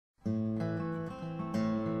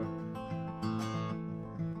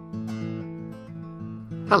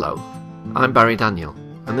Hello, I'm Barry Daniel,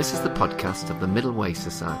 and this is the podcast of the Middle Way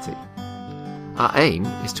Society. Our aim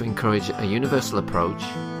is to encourage a universal approach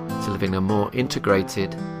to living a more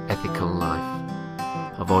integrated, ethical life,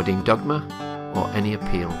 avoiding dogma or any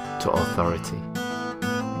appeal to authority.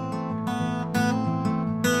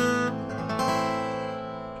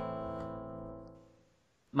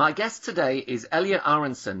 My guest today is Elliot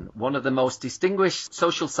Aronson, one of the most distinguished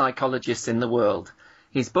social psychologists in the world.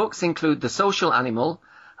 His books include The Social Animal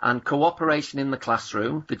and Cooperation in the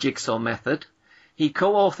Classroom, The Jigsaw Method. He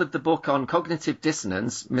co-authored the book on cognitive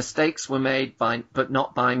dissonance, Mistakes Were Made but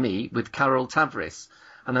Not by Me, with Carol Tavris,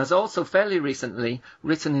 and has also fairly recently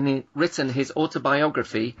written his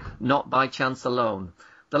autobiography, Not by Chance Alone.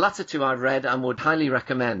 The latter two I've read and would highly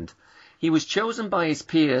recommend. He was chosen by his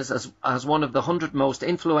peers as one of the 100 most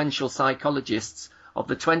influential psychologists of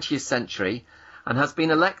the 20th century and has been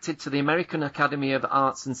elected to the American Academy of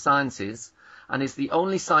Arts and Sciences and is the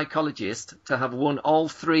only psychologist to have won all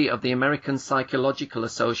three of the American Psychological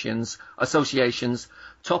Association's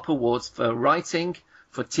top awards for writing,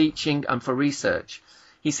 for teaching and for research.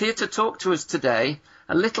 He's here to talk to us today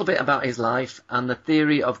a little bit about his life and the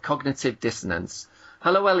theory of cognitive dissonance.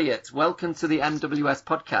 Hello, Elliot. Welcome to the MWS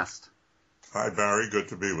Podcast. Hi, Barry. Good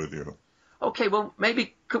to be with you. Okay, well,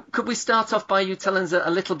 maybe could we start off by you telling us a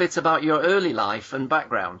little bit about your early life and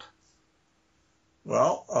background?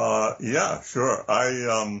 Well, yeah, sure.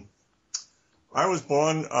 I was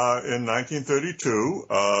born in 1932,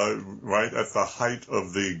 right at the height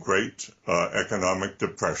of the Great Economic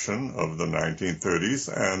Depression of the 1930s,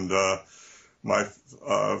 and my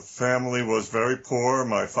family was very poor.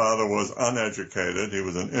 My father was uneducated. He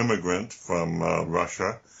was an immigrant from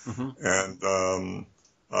Russia, and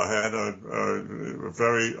had a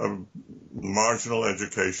very marginal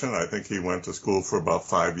education. I think he went to school for about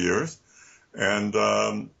 5 years, and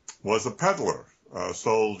was a peddler,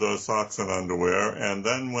 sold socks and underwear. And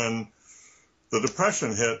then when the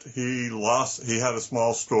Depression hit, he had a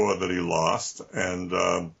small store that he lost,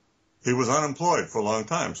 and he was unemployed for a long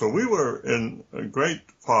time. So we were in great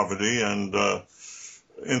poverty, and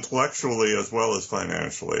intellectually as well as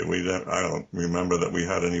financially. I don't remember that we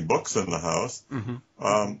had any books in the house.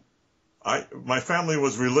 My family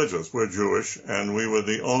was religious. We're Jewish, and we were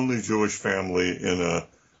the only Jewish family in a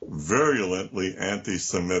virulently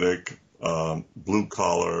anti-Semitic,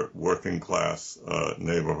 blue-collar, working-class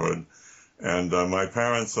neighborhood. And my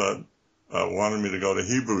parents wanted me to go to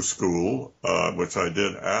Hebrew school, which I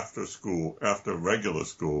did after regular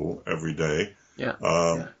school every day,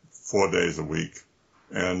 4 days a week.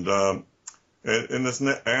 And in this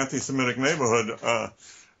anti-Semitic neighborhood,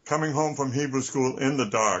 coming home from Hebrew school in the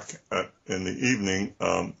dark in the evening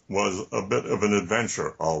was a bit of an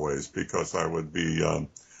adventure always, because I would be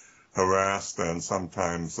harassed and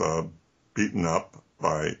sometimes beaten up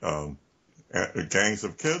by gangs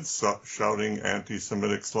of kids shouting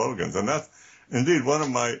anti-Semitic slogans. And that's indeed one of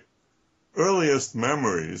my earliest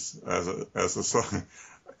memories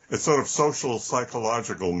it's sort of social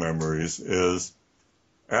psychological memories is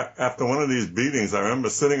after one of these beatings. I remember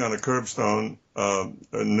sitting on a curbstone,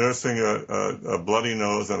 nursing a bloody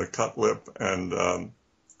nose and a cut lip, and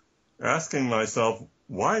asking myself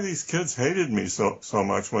why these kids hated me so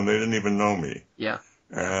much when they didn't even know me. Yeah.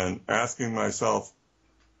 And asking myself,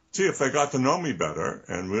 gee, if they got to know me better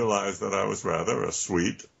and realized that I was rather a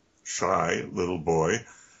sweet, shy little boy,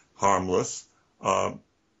 harmless,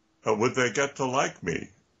 would they get to like me?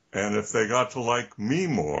 And if they got to like me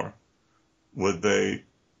more, would they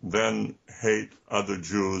then hate other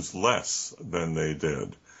Jews less than they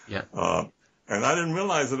did? Yeah. And I didn't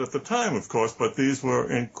realize it at the time, of course, but these were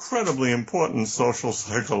incredibly important social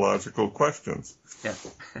psychological questions. Yeah.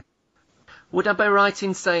 Would I be right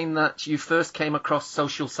in saying that you first came across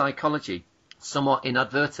social psychology somewhat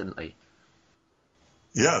inadvertently?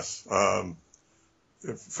 Yes.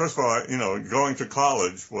 First of all, going to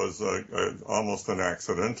college was almost an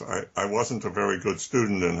accident. I wasn't a very good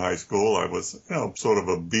student in high school. I was, sort of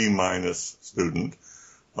a B-minus student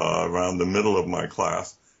around the middle of my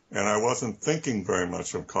class, and I wasn't thinking very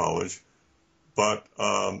much of college. But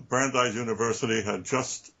Brandeis University had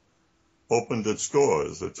just opened its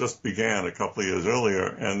doors. It just began a couple of years earlier,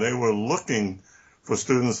 and they were looking for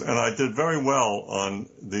students, and I did very well on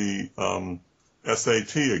the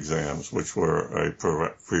SAT exams, which were a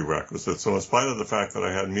prerequisite. So in spite of the fact that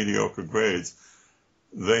I had mediocre grades,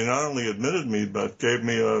 they not only admitted me, but gave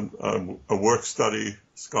me a work-study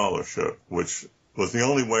scholarship, which was the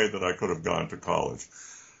only way that I could have gone to college.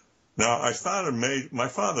 Now, my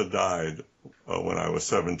father died when I was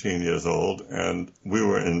 17 years old, and we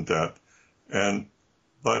were in debt. And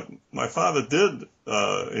But my father did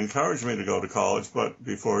encourage me to go to college, but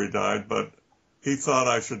before he died, but he thought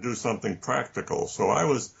I should do something practical. So I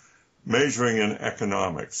was majoring in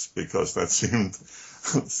economics because that seemed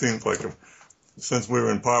like since we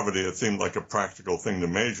were in poverty, it seemed like a practical thing to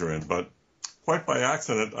major in. But quite by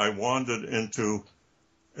accident, I wandered into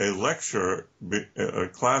a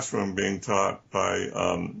classroom being taught by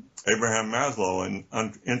Abraham Maslow in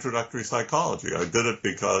introductory psychology. I did it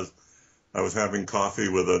because I was having coffee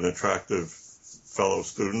with an attractive fellow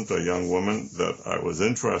student, a young woman that I was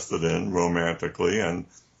interested in romantically, and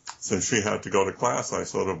since she had to go to class, I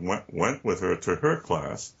sort of went with her to her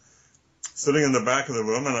class. Sitting in the back of the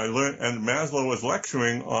room, and I learned, and Maslow was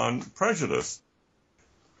lecturing on prejudice,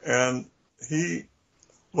 and he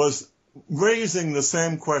was raising the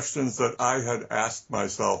same questions that I had asked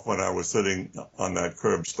myself when I was sitting on that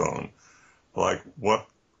curbstone, like what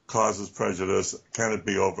causes prejudice, can it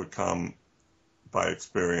be overcome by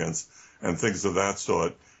experience, and things of that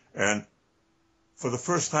sort. And for the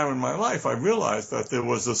first time in my life, I realized that there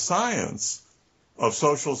was a science of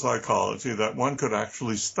social psychology that one could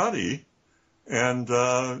actually study and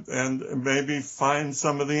maybe find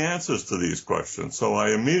some of the answers to these questions. So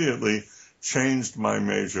I immediately changed my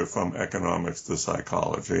major from economics to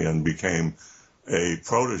psychology and became a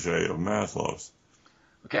protege of Maslow's.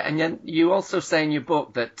 Okay, and then you also say in your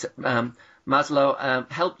book that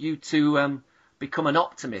Maslow helped you to become an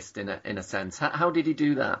optimist in a sense. How did he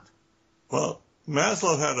do that? Well,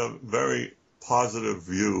 Maslow had a very positive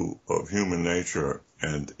view of human nature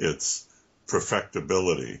and its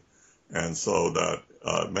perfectibility. And so that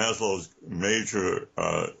Maslow's major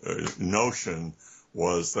notion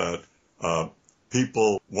was that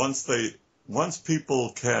people, once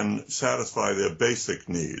people can satisfy their basic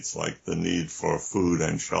needs, like the need for food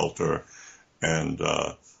and shelter and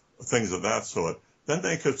things of that sort, then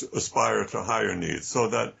they could aspire to higher needs so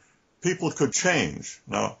that people could change.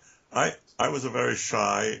 Now, I was a very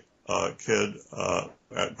shy kid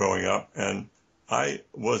growing up, and I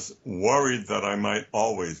was worried that I might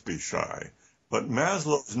always be shy. But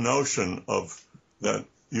Maslow's notion of that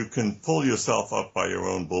you can pull yourself up by your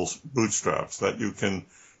own bootstraps, that you can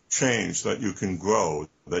change, that you can grow,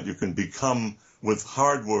 that you can become, with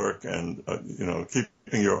hard work and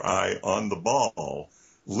keeping your eye on the ball,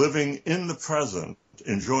 living in the present,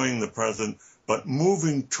 enjoying the present, but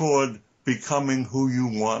moving toward becoming who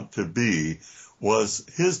you want to be, was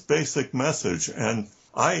his basic message. And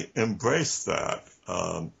I embraced that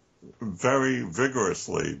very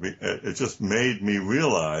vigorously. It just made me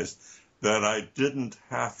realize that I didn't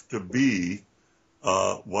have to be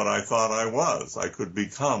what I thought I was. I could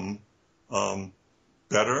become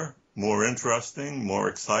better, more interesting, more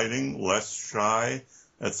exciting, less shy,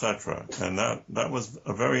 etc. And that was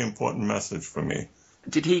a very important message for me.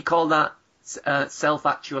 Did he call that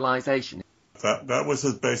self-actualization? That was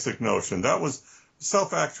his basic notion. That was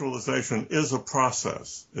self-actualization is a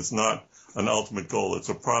process. It's not an ultimate goal. It's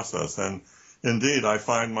a process. And indeed, I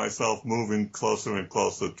find myself moving closer and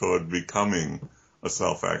closer toward becoming a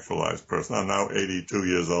self-actualized person. I'm now 82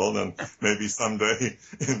 years old, and maybe someday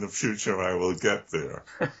in the future I will get there.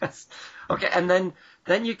 Okay, and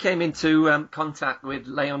then you came into contact with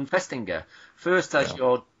Leon Festinger, first as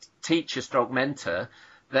your teacher stroke mentor,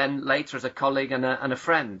 then later as a colleague and a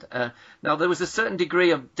friend. Now, there was a certain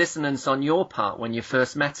degree of dissonance on your part when you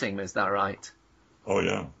first met him, is that right? Oh,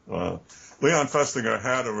 yeah. Leon Festinger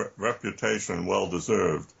had a reputation,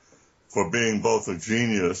 well-deserved, for being both a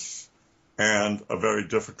genius and a very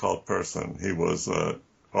difficult person. He was,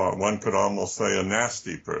 one could almost say, a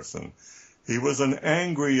nasty person. He was an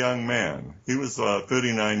angry young man. He was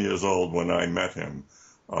 39 years old when I met him.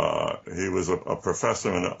 He was a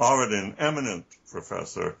professor, already an eminent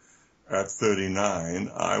professor at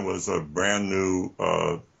 39. I was a brand new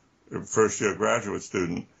first-year graduate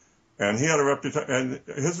student. And he had a reputation, and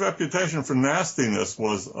his reputation for nastiness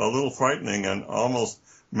was a little frightening and almost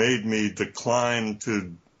made me decline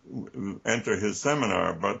to enter his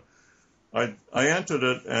seminar. But I entered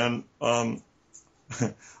it, and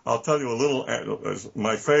I'll tell you a little,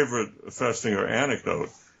 my favorite Festinger anecdote.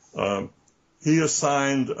 He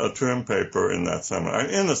assigned a term paper in that seminar.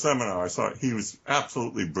 In the seminar, I saw he was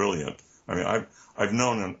absolutely brilliant. I mean, I've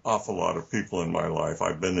known an awful lot of people in my life.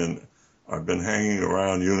 I've been hanging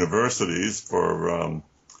around universities for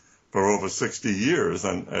over 60 years,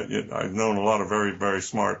 and I've known a lot of very, very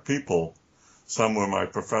smart people. Some were my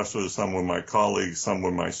professors, some were my colleagues, some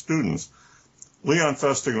were my students. Leon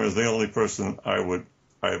Festinger is the only person I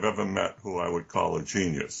have ever met who I would call a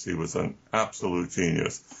genius. He was an absolute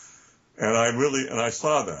genius. And I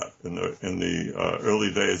saw that in the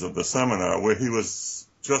early days of the seminar, where he was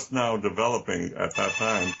just now developing at that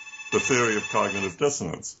time the theory of cognitive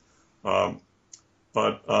dissonance.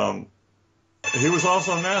 But he was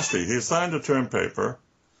also nasty. He assigned a term paper,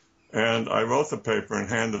 and I wrote the paper and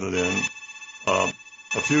handed it in.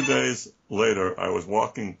 A few days later, I was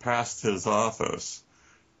walking past his office,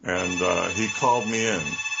 and he called me in,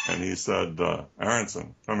 and he said,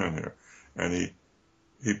 Aronson, come in here. And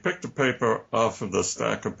he picked a paper off of the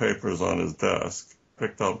stack of papers on his desk,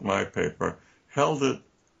 picked out my paper, held it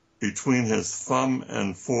between his thumb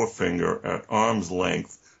and forefinger at arm's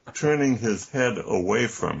length, turning his head away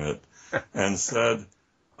from it, and said,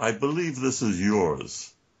 I believe this is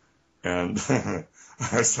yours. And so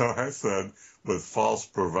I said, with false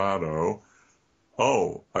bravado,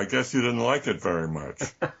 oh, I guess you didn't like it very much.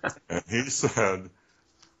 And he said,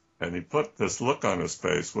 and he put this look on his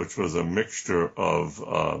face, which was a mixture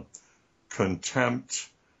of contempt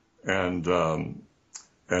and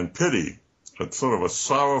pity, a sort of a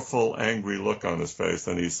sorrowful, angry look on his face.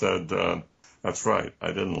 And he said, that's right, I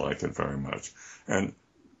didn't like it very much. And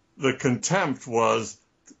the contempt was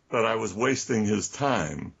that I was wasting his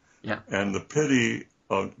time. Yeah. And the pity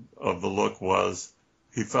of the look was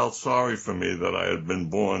he felt sorry for me that I had been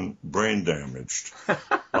born brain damaged.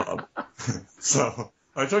 So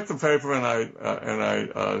I took the paper and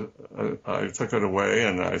I took it away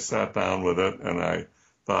and I sat down with it and I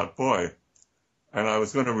thought, boy, and I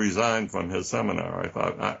was going to resign from his seminar. I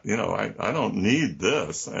thought, I don't need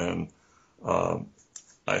this. And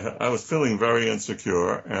I was feeling very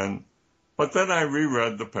insecure. But then I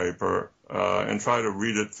reread the paper and tried to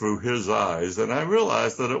read it through his eyes, and I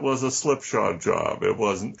realized that it was a slipshod job. It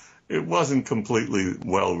wasn't completely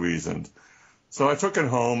well reasoned. So I took it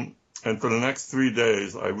home, and for the next 3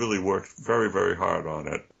 days, I really worked very, very hard on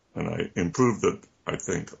it, and I improved it, I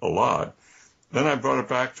think, a lot. Then I brought it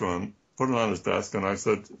back to him, put it on his desk, and I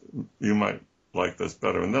said, you might like this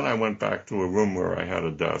better. And then I went back to a room where I had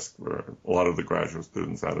a desk, where a lot of the graduate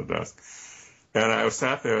students had a desk. And I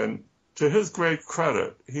sat there, and to his great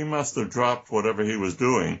credit, he must have dropped whatever he was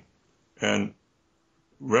doing and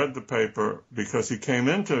read the paper, because he came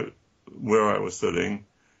into where I was sitting,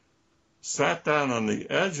 sat down on the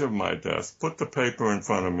edge of my desk, put the paper in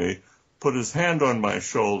front of me, put his hand on my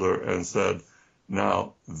shoulder and said,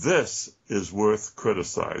 now this is worth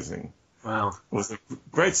criticizing. Wow. It was a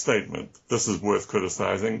great statement. This is worth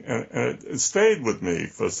criticizing. And it stayed with me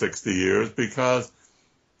for 60 years, because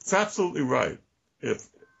it's absolutely right. If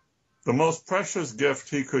the most precious gift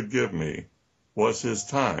he could give me was his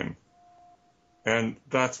time, and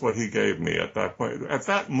that's what he gave me at that point. At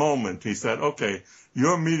that moment, he said, okay,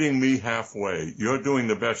 you're meeting me halfway. You're doing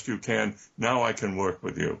the best you can. Now I can work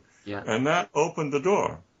with you. Yeah. And that opened the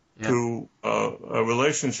door to a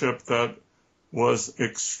relationship that was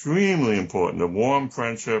extremely important, a warm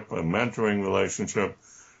friendship, a mentoring relationship.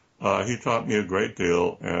 He taught me a great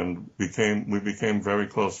deal, and we became very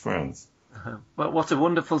close friends. Well, what a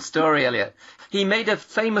wonderful story, Elliot. He made a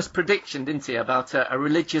famous prediction, didn't he, about a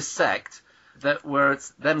religious sect that were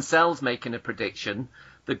themselves making a prediction.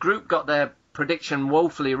 The group got their prediction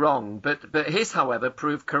woefully wrong, but his, however,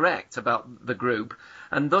 proved correct about the group,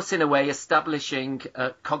 and thus, in a way, establishing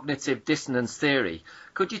a cognitive dissonance theory.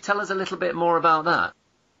 Could you tell us a little bit more about that?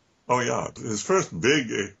 Oh, yeah. His first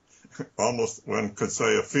big, almost one could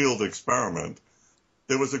say a field experiment,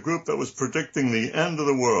 there was a group that was predicting the end of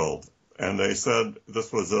the world. And they said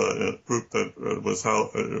this was a group that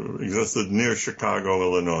existed near Chicago,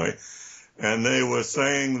 Illinois. And they were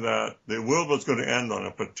saying that the world was going to end on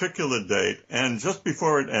a particular date. And just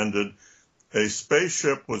before it ended, a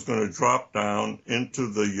spaceship was going to drop down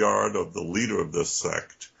into the yard of the leader of this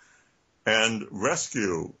sect and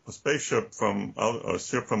rescue a ship from outer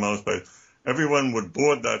space. Everyone would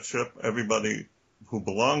board that ship, everybody who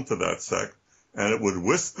belonged to that sect, and it would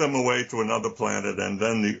whisk them away to another planet, and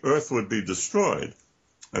then the Earth would be destroyed.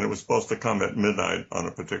 And it was supposed to come at midnight on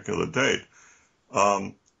a particular date.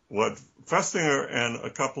 What Festinger and a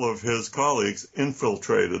couple of his colleagues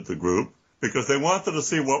infiltrated the group because they wanted to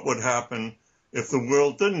see what would happen if the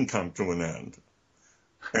world didn't come to an end.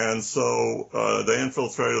 And so they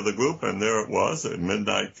infiltrated the group, and there it was.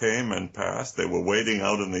 Midnight came and passed. They were waiting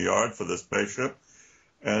out in the yard for the spaceship.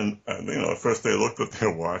 And at first they looked at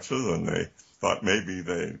their watches, and they thought maybe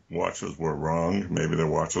their watches were wrong, maybe their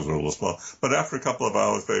watches were a little small. But after a couple of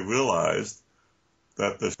hours, they realized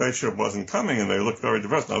that the spaceship wasn't coming, and they looked very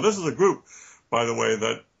depressed. Now, this is a group, by the way,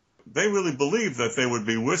 that they really believed that they would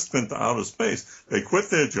be whisked into outer space. They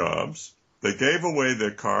quit their jobs. They gave away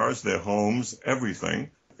their cars, their homes,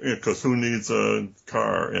 everything, because who needs a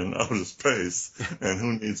car in outer space, and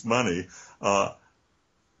who needs money?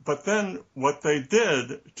 But then what they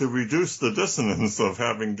did to reduce the dissonance of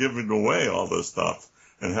having given away all this stuff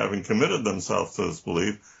and having committed themselves to this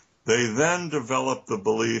belief, they then developed the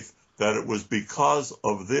belief that it was because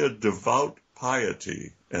of their devout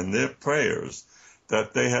piety and their prayers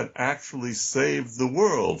that they had actually saved the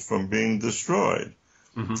world from being destroyed.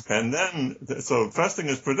 Mm-hmm. And then, so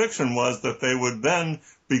Festinger's prediction was that they would then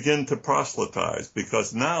begin to proselytize,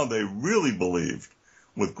 because now they really believed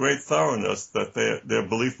with great thoroughness that their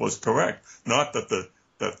belief was correct. Not that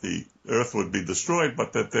the earth would be destroyed,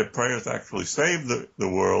 but that their prayers actually saved the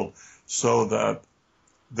world, so that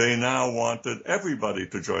they now wanted everybody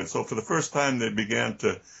to join. So for the first time, they began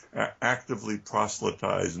to actively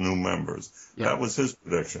proselytize new members. Yeah. That was his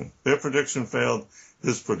prediction. Their prediction failed.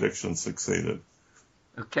 His prediction succeeded.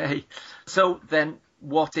 Okay. So then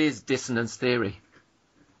what is dissonance theory?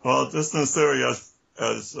 Well, dissonance theory, as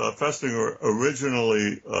Festinger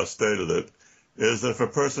originally stated it, is that if a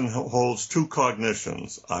person holds two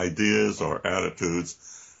cognitions, ideas or attitudes,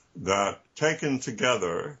 that taken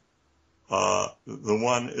together, the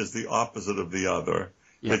one is the opposite of the other.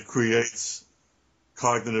 Yep. It creates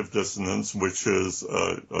cognitive dissonance, which is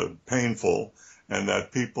painful, and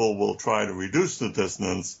that people will try to reduce the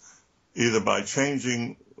dissonance either by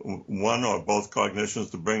changing one or both cognitions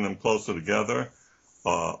to bring them closer together,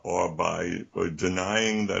 or by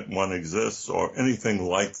denying that one exists, or anything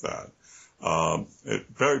like that.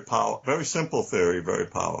 Very simple theory, very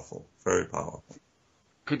powerful, very powerful.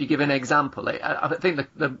 Could you give an example? I think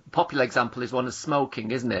the popular example is one of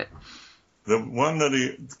smoking, isn't it? The one that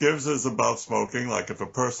he gives is about smoking. Like if a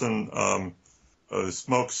person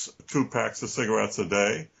smokes 2 packs of cigarettes a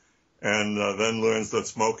day, and then learns that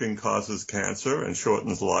smoking causes cancer and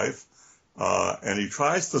shortens life, and he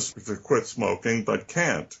tries to quit smoking but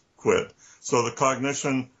can't quit. So the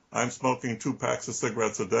cognition, I'm smoking 2 packs of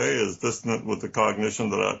cigarettes a day, is dissonant with the cognition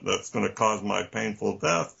that's going to cause my painful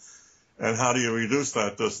death. And how do you reduce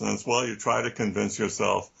that dissonance? Well, you try to convince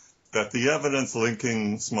yourself that the evidence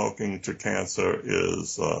linking smoking to cancer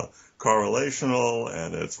is correlational,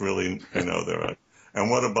 and it's really, there are. And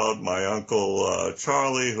what about my Uncle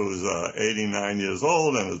Charlie, who's 89 years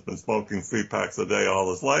old and has been smoking 3 packs a day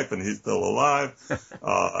all his life, and he's still alive?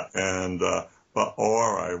 Or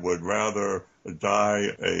I would rather die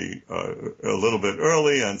a little bit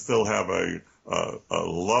early and still have a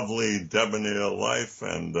lovely debonair life,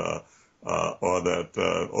 and or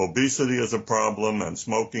that obesity is a problem and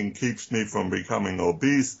smoking keeps me from becoming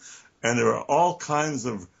obese. And there are all kinds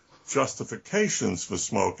of justifications for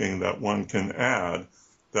smoking that one can add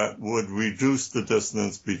that would reduce the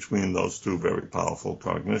dissonance between those two very powerful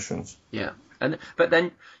cognitions. Yeah, but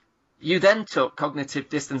then you then took cognitive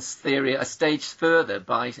dissonance theory a stage further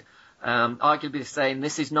by arguably saying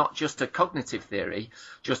this is not just a cognitive theory,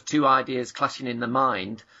 just two ideas clashing in the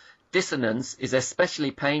mind. Dissonance is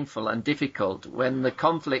especially painful and difficult when the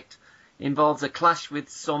conflict involves a clash with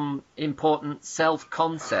some important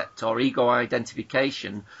self-concept or ego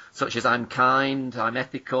identification, such as I'm kind, I'm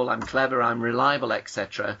ethical, I'm clever, I'm reliable,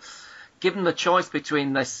 etc. Given the choice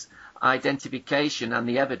between this identification and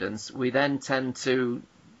the evidence, we then tend to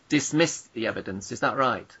dismiss the evidence. Is that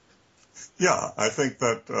right? Yeah, I think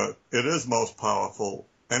that it is most powerful.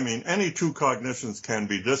 I mean, any two cognitions can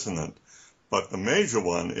be dissonant, but the major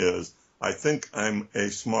one is, I think I'm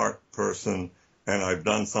a smart person and I've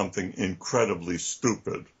done something incredibly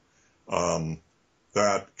stupid.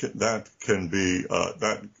 That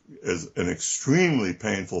is an extremely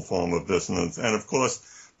painful form of dissonance. And of course,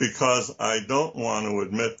 because I don't want to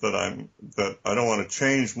admit that I don't want to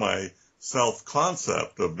change my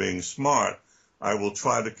self-concept of being smart, I will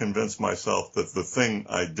try to convince myself that the thing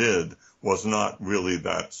I did was not really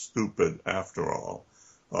that stupid after all.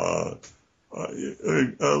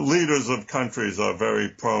 Leaders of countries are very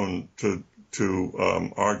prone to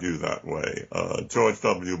argue that way. George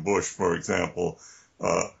W. Bush, for example,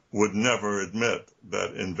 would never admit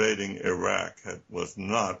that invading Iraq was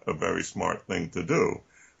not a very smart thing to do.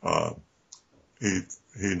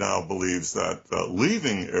 He now believes that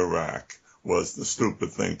leaving Iraq was the stupid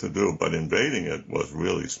thing to do, but invading it was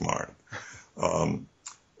really smart. And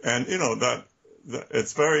that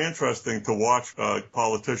it's very interesting to watch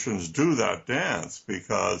politicians do that dance,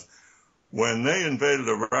 because when they invaded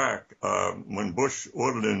Iraq, when Bush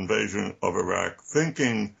ordered an invasion of Iraq,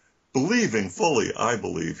 believing fully, I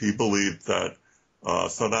believe, he believed that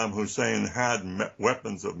Saddam Hussein had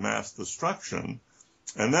weapons of mass destruction.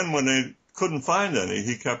 And then when they couldn't find any,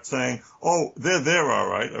 he kept saying, oh, they're there all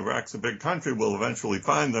right. Iraq's a big country. We'll eventually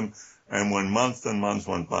find them. And when months and months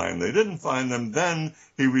went by and they didn't find them, then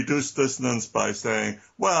he reduced dissonance by saying,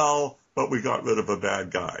 well, but we got rid of a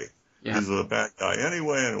bad guy. Yeah. He's a bad guy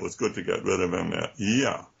anyway, and it was good to get rid of him.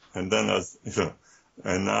 Yeah. And then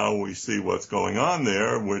and now we see what's going on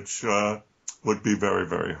there, which would be very,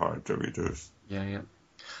 very hard to reduce. Yeah.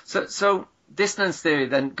 So dissonance theory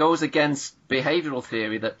then goes against behavioral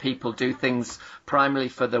theory that people do things primarily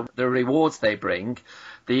for the rewards they bring.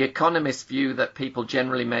 The economist view that people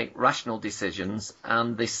generally make rational decisions,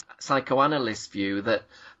 and this psychoanalyst view that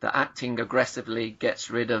acting aggressively gets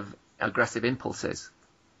rid of aggressive impulses.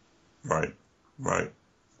 Right.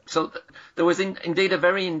 So there was indeed a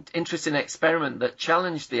very interesting experiment that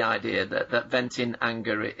challenged the idea that venting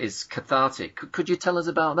anger is cathartic. Could you tell us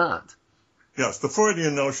about that? Yes, the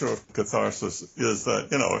Freudian notion of catharsis is that,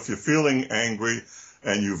 if you're feeling angry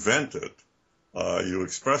and you vent it, you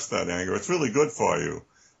express that anger, it's really good for you,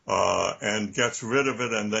 and gets rid of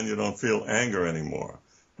it, and then you don't feel anger anymore.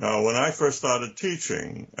 Now, when I first started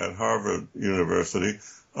teaching at Harvard University,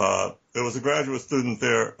 there was a graduate student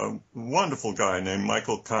there, a wonderful guy named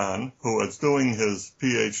Michael Kahn, who was doing his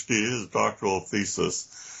PhD, his doctoral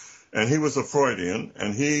thesis, and he was a Freudian,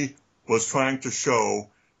 and he was trying to show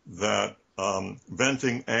that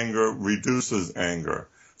venting anger reduces anger.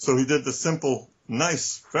 So he did the simple,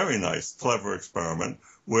 nice, very nice, clever experiment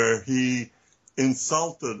where he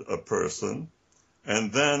insulted a person,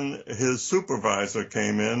 and then his supervisor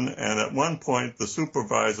came in, and at one point the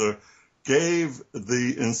supervisor gave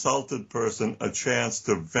the insulted person a chance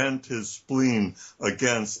to vent his spleen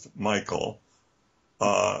against Michael,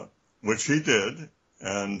 which he did,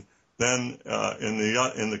 and then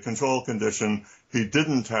in the control condition, he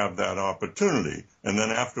didn't have that opportunity. And then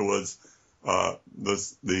afterwards,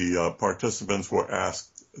 the participants were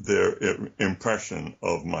asked their impression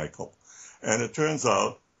of Michael. And it turns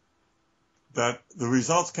out that the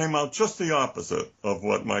results came out just the opposite of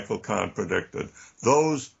what Michael Kahn predicted.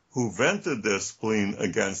 Those who vented their spleen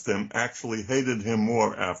against him actually hated him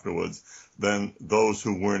more afterwards than those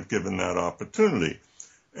who weren't given that opportunity.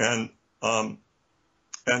 And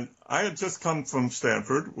I had just come from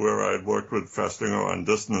Stanford, where I had worked with Festinger on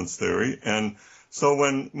dissonance theory. And so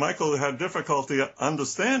when Michael had difficulty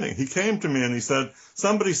understanding, he came to me and he said,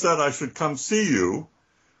 somebody said I should come see you,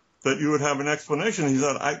 that you would have an explanation. He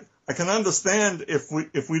said, I can understand if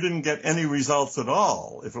we didn't get any results at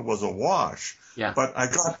all, if it was a wash. Yeah. But I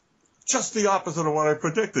got just the opposite of what I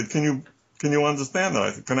predicted. Can you understand that?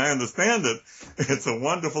 I said, can I understand it? It's a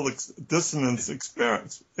wonderful dissonance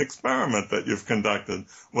experiment that you've conducted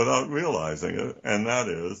without realizing it. And that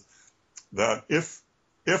is that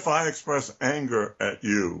if I express anger at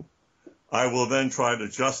you, I will then try to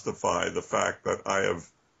justify the fact that I have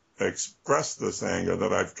expressed this anger,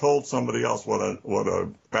 that I've told somebody else what a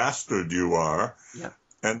bastard you are. Yeah.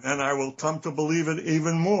 And then I will come to believe it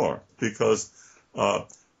even more, because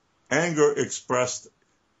anger expressed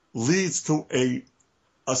leads to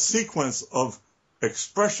a sequence of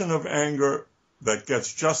expression of anger that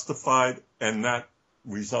gets justified, and that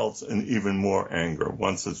results in even more anger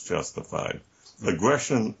once it's justified.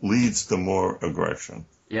 Aggression leads to more aggression.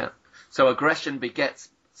 Yeah. So aggression begets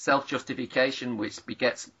self-justification, which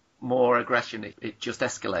begets more aggression. It just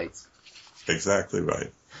escalates. Exactly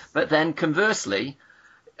right. But then conversely,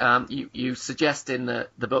 you suggest in the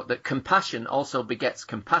book that compassion also begets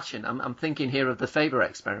compassion. I'm thinking here of the Faber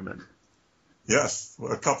experiment. Yes.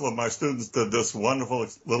 A couple of my students did this wonderful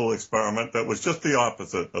little experiment that was just the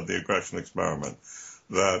opposite of the aggression experiment.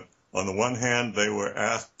 That on the one hand, they were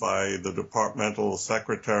asked by the departmental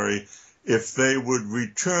secretary if they would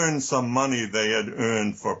return some money they had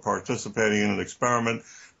earned for participating in an experiment,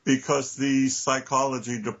 because the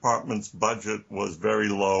psychology department's budget was very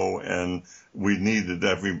low and we needed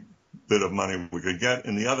every bit of money we could get.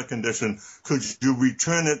 In the other condition, could you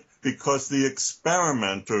return it because the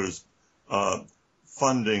experimenter's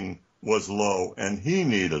funding was low and he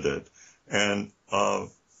needed it? And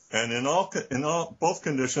in both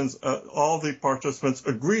conditions, all the participants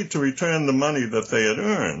agreed to return the money that they had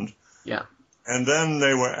earned. Yeah. And then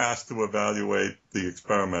they were asked to evaluate the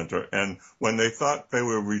experimenter. And when they thought they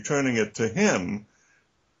were returning it to him,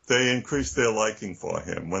 they increased their liking for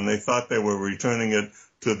him. When they thought they were returning it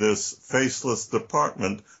to this faceless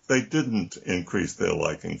department, they didn't increase their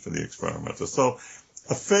liking for the experimenter. So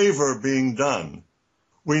a favor being done.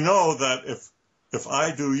 We know that if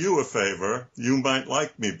I do you a favor, you might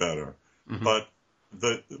like me better. Mm-hmm. But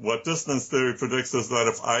what dissonance theory predicts is that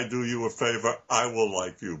if I do you a favor, I will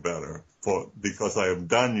like you better because I have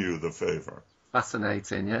done you the favor.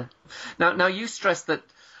 Fascinating, yeah. Now you stress that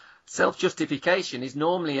self-justification is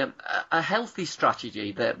normally a healthy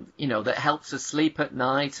strategy that helps us sleep at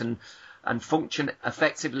night and function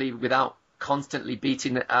effectively without constantly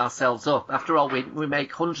beating ourselves up. After all, we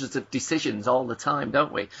make hundreds of decisions all the time,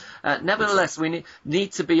 don't we? Nevertheless, we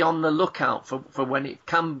need to be on the lookout for when it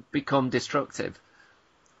can become destructive.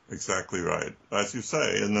 Exactly right. As you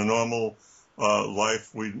say, in the normal life,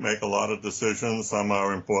 we make a lot of decisions. Some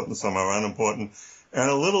are important, some are unimportant. And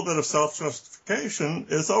a little bit of self-justification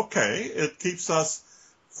is okay. It keeps us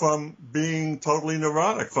from being totally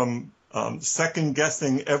neurotic, from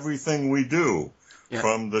second-guessing everything we do,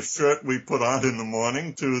 from the shirt we put on in the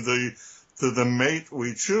morning to the mate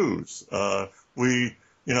we choose. A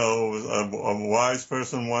wise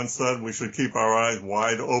person once said we should keep our eyes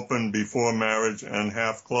wide open before marriage and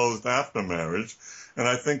half closed after marriage, and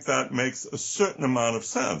I think that makes a certain amount of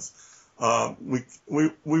sense. We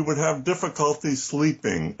would have difficulty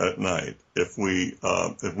sleeping at night if we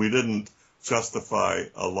didn't justify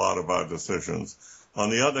a lot of our decisions. On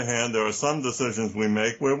the other hand, there are some decisions we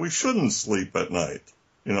make where we shouldn't sleep at night.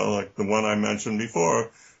 Like the one I mentioned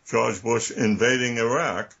before, George Bush invading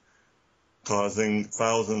Iraq, causing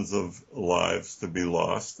thousands of lives to be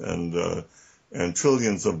lost and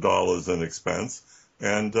trillions of dollars in expense.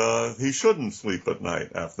 And he shouldn't sleep at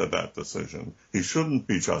night after that decision. He shouldn't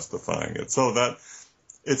be justifying it. So that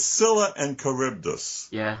it's Scylla and Charybdis.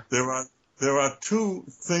 Yeah. There are two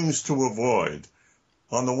things to avoid.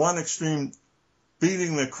 On the one extreme,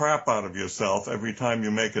 beating the crap out of yourself every time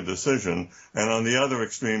you make a decision, and on the other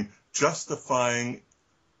extreme, justifying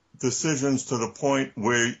decisions to the point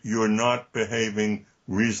where you're not behaving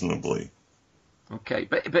reasonably. Okay,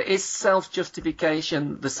 but is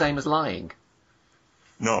self-justification the same as lying?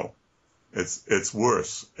 No, it's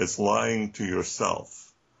worse. It's lying to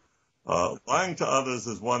yourself. Lying to others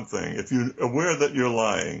is one thing. If you're aware that you're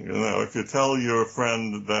lying, if you tell your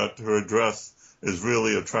friend that her dress is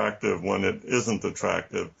really attractive when it isn't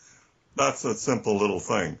attractive, that's a simple little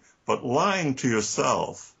thing. But lying to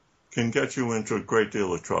yourself can get you into a great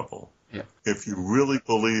deal of trouble if you really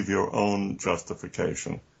believe your own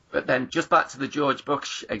justification. But then, just back to the George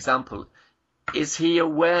Bush example, is he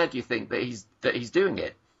aware, do you think, that he's doing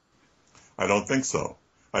it? I don't think so.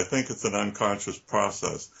 I think it's an unconscious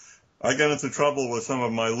process. I get into trouble with some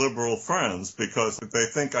of my liberal friends because they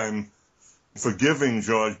think I'm forgiving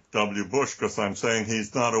George W. Bush because I'm saying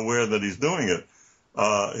he's not aware that he's doing it.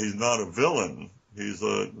 He's not a villain. He's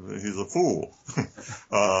a fool.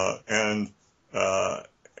 And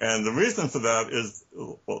the reason for that is,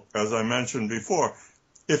 as I mentioned before,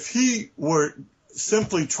 if he were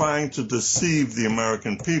simply trying to deceive the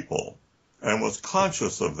American people and was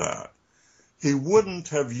conscious of that, he wouldn't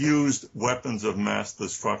have used weapons of mass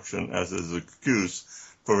destruction as his excuse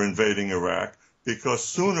for invading Iraq, because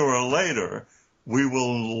sooner or later we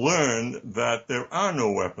will learn that there are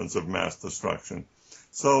no weapons of mass destruction.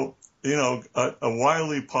 So, a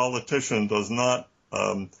wily politician does not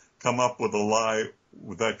come up with a lie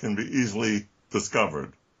that can be easily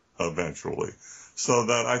discovered eventually. So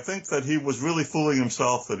that I think that he was really fooling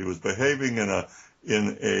himself, that he was behaving in a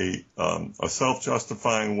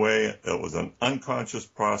self-justifying way. It was an unconscious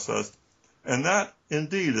process. And that,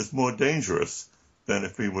 indeed, is more dangerous than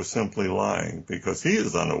if he was simply lying, because he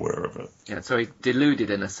is unaware of it. Yeah, so he's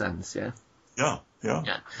deluded in a sense, yeah?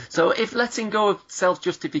 Yeah. So if letting go of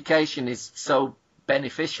self-justification is so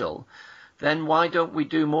beneficial, then why don't we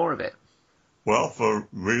do more of it? Well, for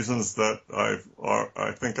reasons that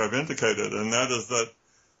I think I've indicated, and that is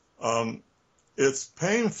that it's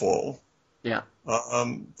painful to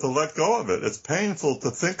let go of it. It's painful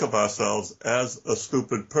to think of ourselves as a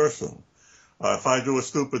stupid person. If I do a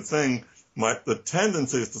stupid thing, the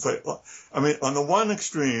tendency is to say, on the one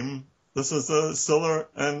extreme, this is Scylla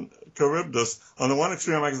and Charybdis. On the one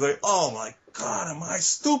extreme, I can say, oh my God, am I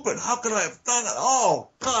stupid? How could I have done it? Oh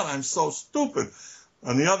God, I'm so stupid.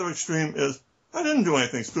 And the other extreme is, I didn't do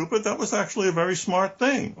anything stupid. That was actually a very smart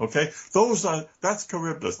thing. Okay, that's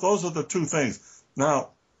Charybdis. Those are the two things.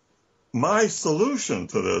 Now, my solution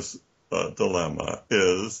to this dilemma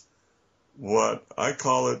is what I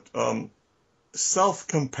call it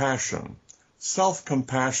self-compassion.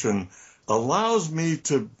 Self-compassion allows me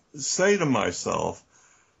to say to myself,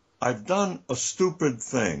 I've done a stupid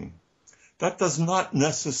thing. That does not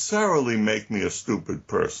necessarily make me a stupid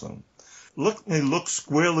person. Let me look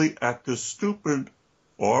squarely at the stupid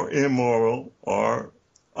or immoral or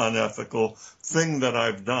unethical thing that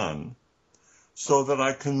I've done so that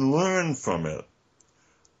I can learn from it.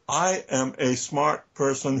 I am a smart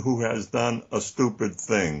person who has done a stupid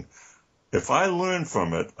thing. If I learn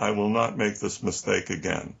from it, I will not make this mistake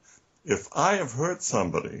again. If I have hurt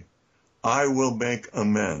somebody, I will make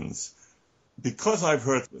amends. Because I've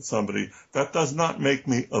hurt somebody, that does not make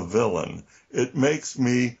me a villain. It makes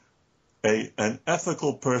me an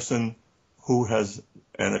ethical person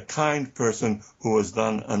and a kind person who has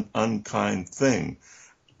done an unkind thing.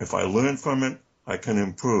 If I learn from it, I can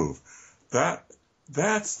improve.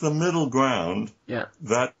 That's the middle ground. Yeah.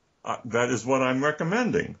 That is what I'm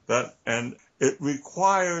recommending. And it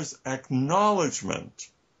requires acknowledgement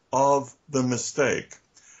of the mistake.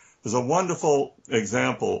 There's a wonderful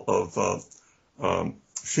example of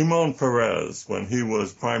Shimon Peres when he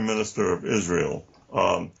was Prime Minister of Israel.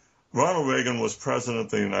 Ronald Reagan was President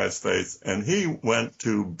of the United States, and he went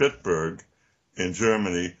to Bitburg in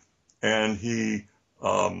Germany, and he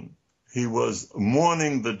was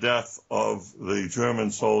mourning the death of the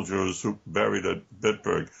German soldiers who buried at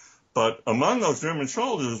Bitburg. But among those German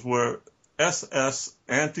soldiers were SS,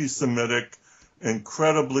 anti-Semitic,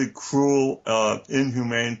 incredibly cruel,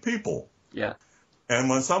 inhumane people. Yeah. And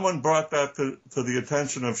when someone brought that to the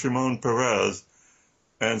attention of Shimon Peres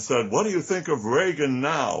and said, what do you think of Reagan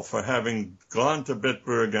now for having gone to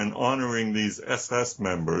Bitburg and honoring these SS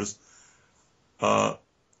members? Peres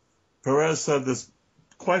said this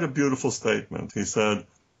quite a beautiful statement. He said,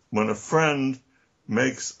 when a friend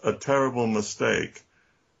makes a terrible mistake,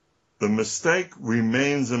 the mistake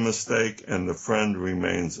remains a mistake and the friend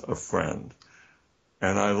remains a friend.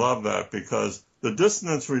 And I love that because the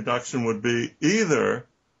dissonance reduction would be either,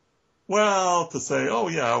 well, to say, oh,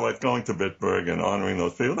 yeah, we're going to Bitburg and honoring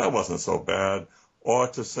those people, that wasn't so bad. Or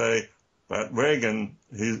to say that Reagan,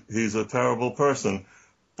 he's a terrible person.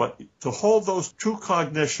 But to hold those two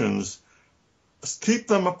cognitions, keep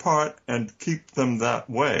them apart and keep them that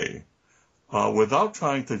way without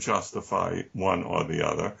trying to justify one or the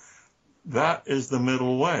other, that is the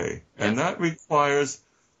middle way. And that requires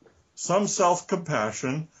some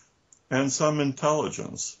self-compassion and some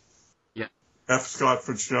intelligence. Yeah. F. Scott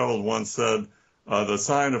Fitzgerald once said, the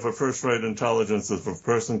sign of a first-rate intelligence is if a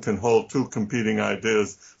person can hold two competing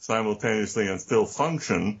ideas simultaneously and still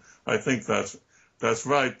function. I think that's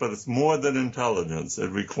right, but it's more than intelligence.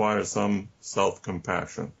 It requires some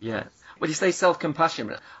self-compassion. Yeah. When you say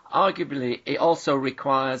self-compassion, arguably it also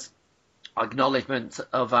requires acknowledgement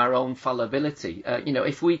of our own fallibility.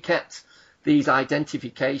 If we kept these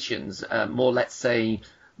identifications more, let's say,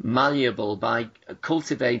 malleable by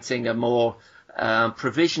cultivating a more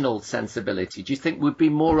provisional sensibility, do you think we'd be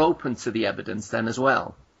more open to the evidence then as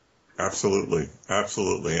well? Absolutely.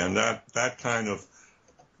 And that kind of,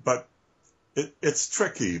 but it's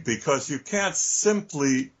tricky because you can't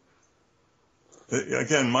simply,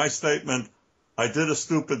 again, my statement, I did a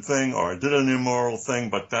stupid thing or I did an immoral thing,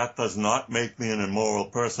 but that does not make me an immoral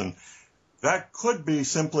person. That could be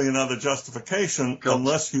simply another justification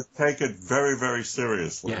unless you take it very, very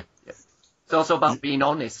seriously. Yeah. It's also about being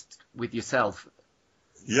honest with yourself.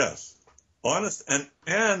 Yes. Honest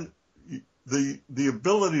and the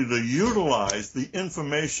ability to utilize the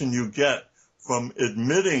information you get from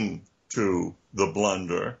admitting to the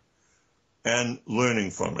blunder and learning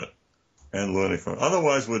from it.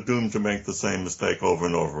 Otherwise, we're doomed to make the same mistake over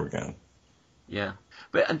and over again. Yeah.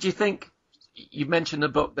 And do you think, you mentioned the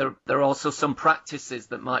book, there are also some practices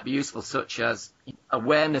that might be useful, such as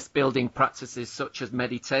awareness-building practices such as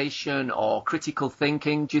meditation or critical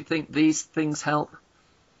thinking. Do you think these things help?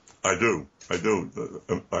 I do.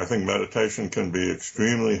 I think meditation can be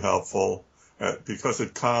extremely helpful because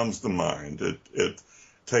it calms the mind. It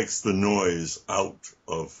takes the noise out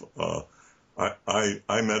of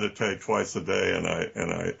I meditate twice a day, and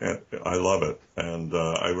I love it, and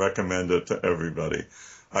I recommend it to everybody.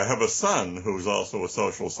 I have a son who's also a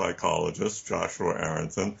social psychologist, Joshua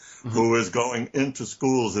Aronson, who is going into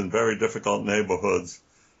schools in very difficult neighborhoods,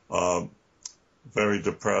 very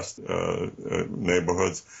depressed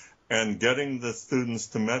neighborhoods, and getting the students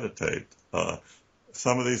to meditate.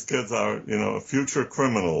 Some of these kids are, future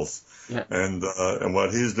criminals. Yeah. And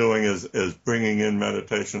what he's doing is bringing in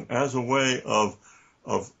meditation as a way of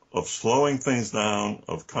slowing things down,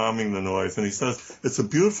 of calming the noise. And he says it's a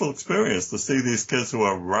beautiful experience to see these kids who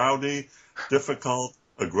are rowdy, difficult,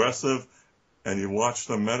 aggressive, and you watch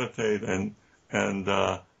them meditate, and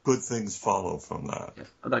good things follow from that. Yeah.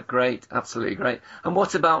 Oh, that's great. Absolutely great. And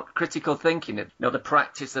what about critical thinking? The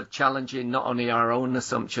practice of challenging not only our own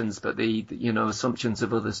assumptions, but the assumptions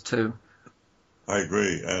of others too. I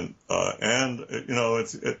agree, and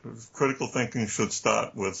critical thinking should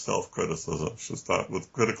start with self-criticism. Should start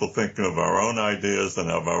with critical thinking of our own ideas and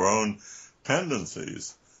of our own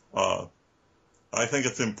tendencies. I think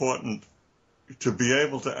it's important to be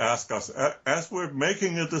able to ask us, as we're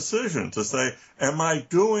making a decision, to say, am I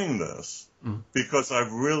doing this because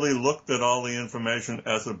I've really looked at all the information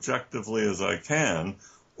as objectively as I can,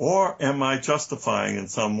 or am I justifying in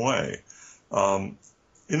some way?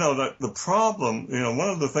 that the problem, one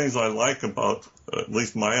of the things I like about at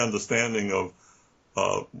least my understanding of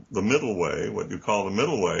the middle way, what you call the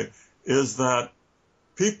middle way, is that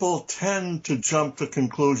people tend to jump to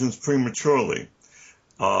conclusions prematurely.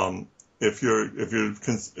 If you're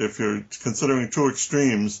considering two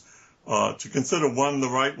extremes, to consider one the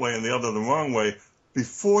right way and the other the wrong way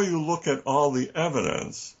before you look at all the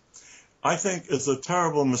evidence, I think is a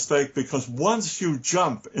terrible mistake, because once you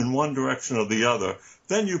jump in one direction or the other,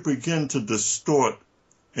 then you begin to distort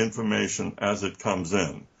information as it comes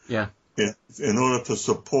in. Yeah. In order to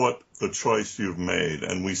support the choice you've made.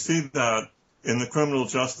 And we see that in the criminal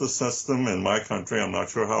justice system in my country. I'm not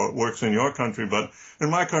sure how it works in your country, but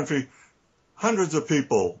in my country, hundreds of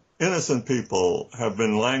people, innocent people, have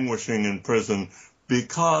been languishing in prison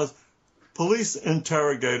because police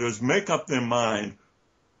interrogators make up their mind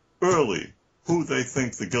early who they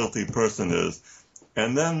think the guilty person is,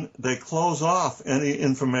 and then they close off any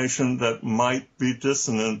information that might be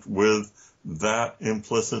dissonant with that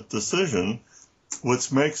implicit decision,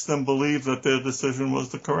 which makes them believe that their decision was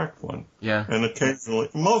the correct one. Yeah. And occasionally,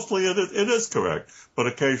 mostly it is correct, but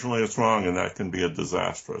occasionally it's wrong, and that can be a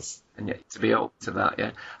disastrous. And yet to be open to that,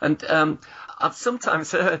 yeah. And I've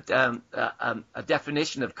sometimes heard a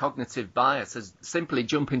definition of cognitive bias as simply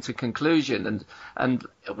jumping to conclusion. And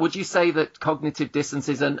would you say that cognitive dissonance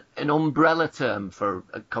is an umbrella term for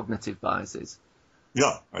cognitive biases?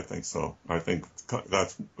 Yeah, I think so. I think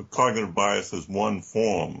that's cognitive bias is one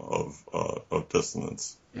form of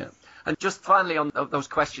dissonance. Yeah. And just finally on those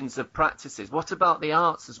questions of practices, what about the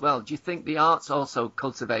arts as well? Do you think the arts also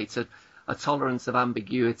cultivate a tolerance of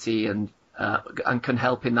ambiguity and can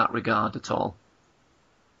help in that regard at all?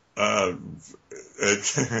 I'm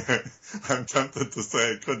tempted to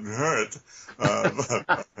say it couldn't hurt,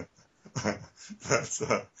 but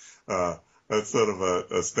that's sort of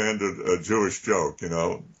a standard Jewish joke,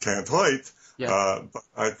 can't wait. Yeah. But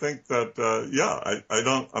I think that,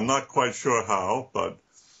 I'm not quite sure how, but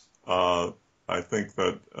I think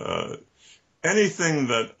that anything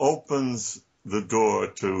that opens the door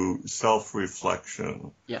to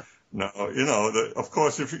self-reflection. Yeah. Now, of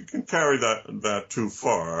course, if you can carry that too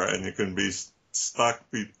far, and you can be stuck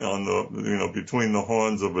between the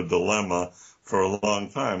horns of a dilemma for a long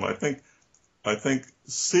time, I think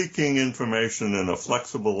seeking information in a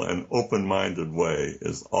flexible and open-minded way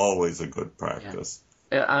is always a good practice.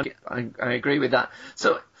 Yeah, I agree with that.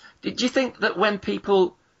 So, do you think that when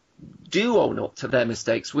people do own up to their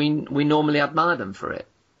mistakes, we normally admire them for it?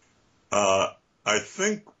 I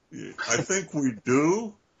think we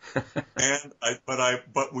do,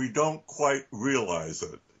 but we don't quite realize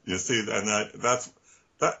it. You see, and that's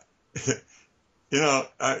that.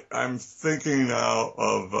 I'm thinking now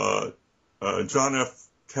of John F.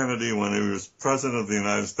 Kennedy when he was president of the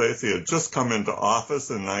United States. He had just come into office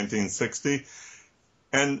in 1960,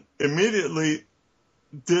 and immediately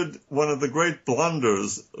did one of the great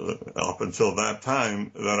blunders up until that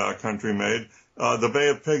time that our country made, the Bay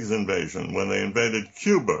of Pigs invasion, when they invaded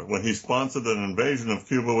Cuba, when he sponsored an invasion of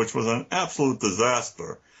Cuba, which was an absolute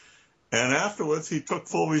disaster. And afterwards, he took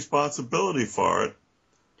full responsibility for it.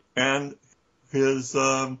 And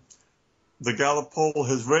the Gallup poll,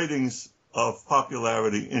 his ratings of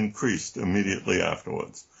popularity increased immediately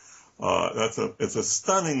afterwards. It's a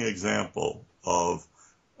stunning example of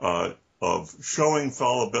showing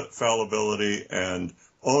fallibility and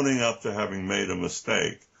owning up to having made a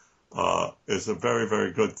mistake is a very,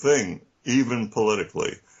 very good thing, even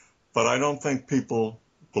politically. But I don't think people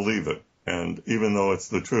believe it, and even though it's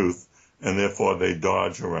the truth, and therefore they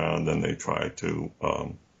dodge around and they try to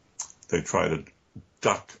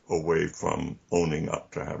duck away from owning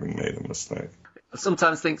up to having made a mistake. I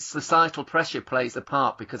sometimes think societal pressure plays a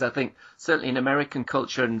part, because I think certainly in American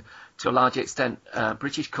culture and to a large extent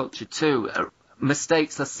British culture too,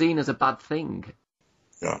 mistakes are seen as a bad thing.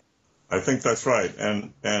 Yeah, I think that's right,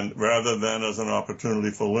 and rather than as an opportunity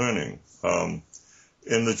for learning.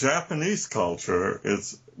 In the Japanese culture,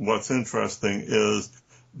 what's interesting is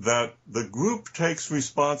that the group takes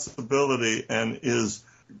responsibility and is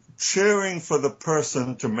cheering for the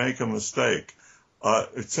person to make a mistake,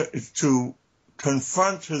 to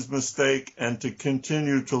confront his mistake and to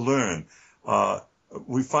continue to learn.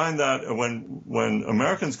 We find that when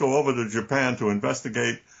Americans go over to Japan to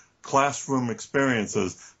investigate classroom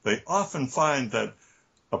experiences, they often find that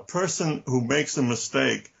a person who makes a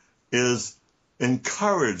mistake is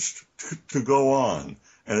encouraged to go on,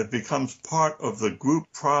 and it becomes part of the group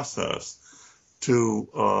process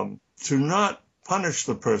to not punish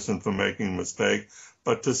the person for making a mistake,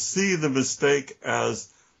 but to see the mistake as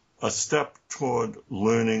a step toward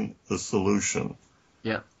learning the solution.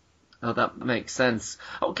 Yeah, Oh, that makes sense.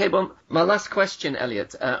 Okay, well, my last question,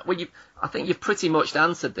 Elliot. I think you've pretty much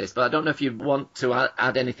answered this, but I don't know if you want to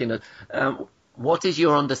add anything. What is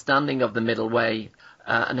your understanding of the middle way,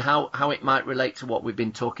 and how it might relate to what we've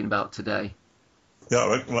been talking about today?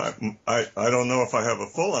 Yeah, I don't know if I have a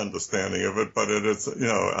full understanding of it, but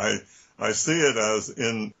I see it as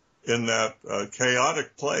in that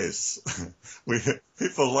chaotic place.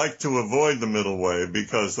 People like to avoid the middle way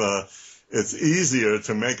because it's easier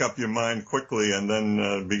to make up your mind quickly and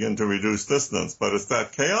then begin to reduce distance. But it's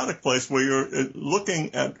that chaotic place where you're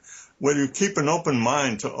looking at, where you keep an open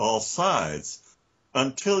mind to all sides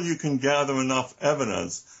until you can gather enough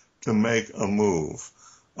evidence to make a move.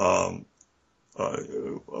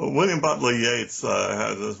 William Butler Yeats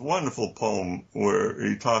has this wonderful poem where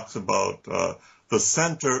he talks about the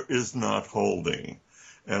center is not holding.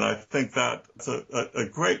 And I think that's a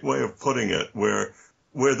great way of putting it, where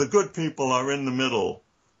the good people are in the middle,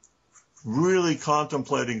 really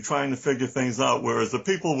contemplating, trying to figure things out, whereas the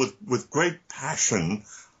people with great passion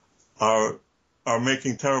are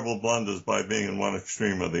making terrible blunders by being in one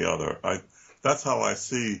extreme or the other. That's how I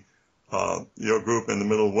see your group in the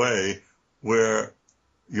middle way, where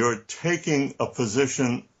you're taking a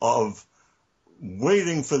position of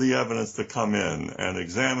waiting for the evidence to come in and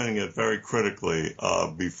examining it very critically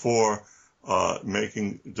before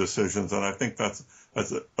making decisions. And I think that's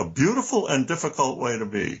a beautiful and difficult way to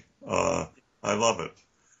be. I love it.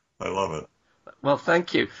 Well,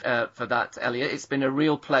 thank you for that, Elliot. It's been a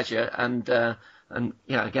real pleasure. And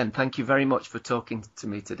yeah, again, thank you very much for talking to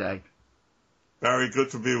me today. Very good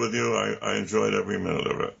to be with you. I enjoyed every minute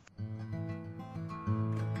of it.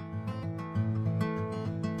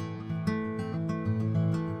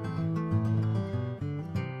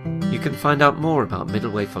 You can find out more about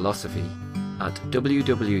middle way philosophy at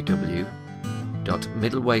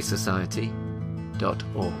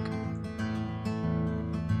www.middlewaysociety.org.